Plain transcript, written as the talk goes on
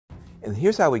And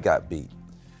here's how we got beat.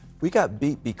 We got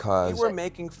beat because we were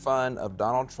making fun of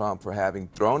Donald Trump for having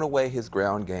thrown away his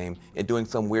ground game and doing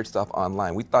some weird stuff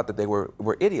online. We thought that they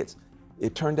were idiots.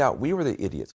 It turned out we were the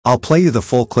idiots. I'll play you the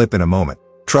full clip in a moment.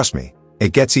 Trust me,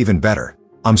 it gets even better.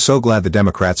 I'm so glad the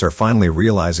Democrats are finally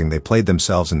realizing they played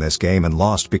themselves in this game and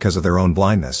lost because of their own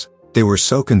blindness. They were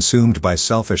so consumed by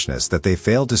selfishness that they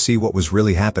failed to see what was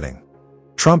really happening.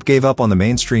 Trump gave up on the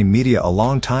mainstream media a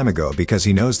long time ago because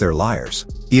he knows they're liars.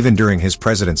 Even during his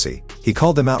presidency, he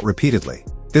called them out repeatedly.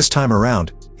 This time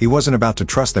around, he wasn't about to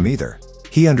trust them either.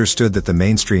 He understood that the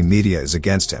mainstream media is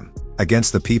against him,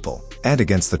 against the people, and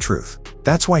against the truth.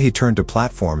 That's why he turned to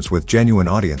platforms with genuine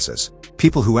audiences,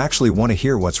 people who actually want to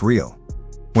hear what's real.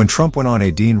 When Trump went on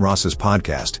Dean Ross's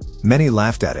podcast, many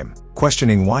laughed at him,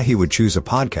 questioning why he would choose a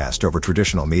podcast over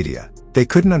traditional media. They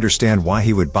couldn't understand why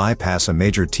he would bypass a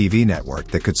major TV network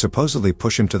that could supposedly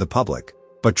push him to the public.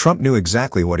 But Trump knew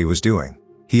exactly what he was doing.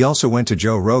 He also went to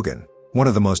Joe Rogan, one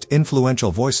of the most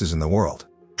influential voices in the world.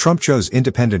 Trump chose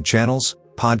independent channels,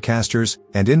 podcasters,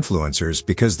 and influencers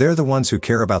because they're the ones who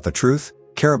care about the truth,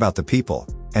 care about the people,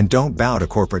 and don't bow to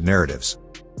corporate narratives.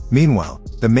 Meanwhile,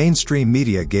 the mainstream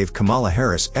media gave Kamala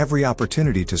Harris every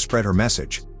opportunity to spread her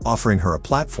message, offering her a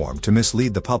platform to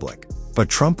mislead the public. But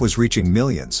Trump was reaching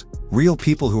millions, real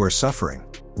people who are suffering,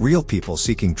 real people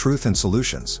seeking truth and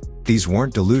solutions. These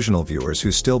weren't delusional viewers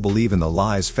who still believe in the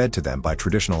lies fed to them by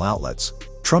traditional outlets.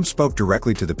 Trump spoke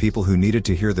directly to the people who needed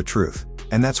to hear the truth,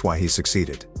 and that's why he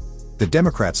succeeded. The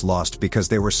Democrats lost because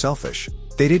they were selfish.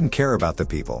 They didn't care about the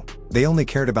people. They only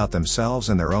cared about themselves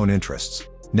and their own interests.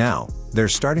 Now, they're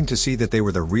starting to see that they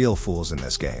were the real fools in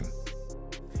this game.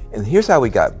 And here's how we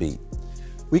got beat.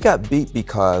 We got beat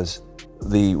because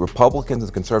the Republicans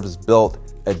and conservatives built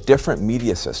a different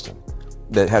media system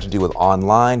that had to do with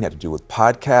online, had to do with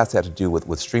podcasts, had to do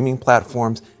with streaming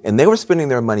platforms, and they were spending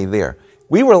their money there.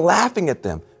 We were laughing at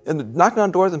them and knocking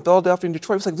on doors in Philadelphia and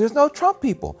Detroit. It's like, there's no Trump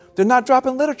people. They're not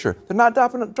dropping literature. They're not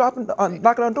knocking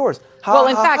on doors.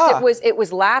 In fact, it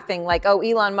was laughing like, oh,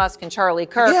 Elon Musk and Charlie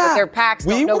Kirk with their PACs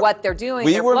don't know what they're doing.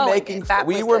 We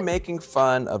were making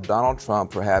fun of Donald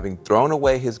Trump for having thrown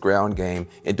away his ground game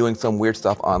and doing some weird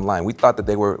stuff online. We thought that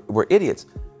they were idiots.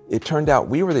 It turned out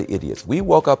we were the idiots. We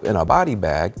woke up in a body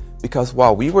bag because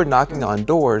while we were knocking on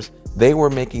doors, they were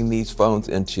making these phones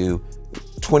into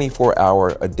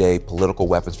 24-hour-a-day political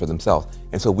weapons for themselves.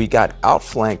 And so we got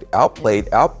outflanked, outplayed,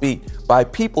 outbeat by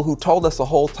people who told us the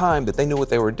whole time that they knew what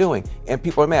they were doing. And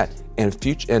people are mad. And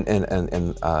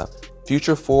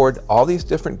Future Forward, all these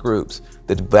different groups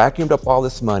that vacuumed up all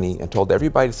this money and told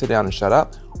everybody to sit down and shut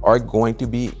up are going to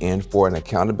be in for an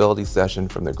accountability session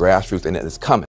from the grassroots, and it is coming.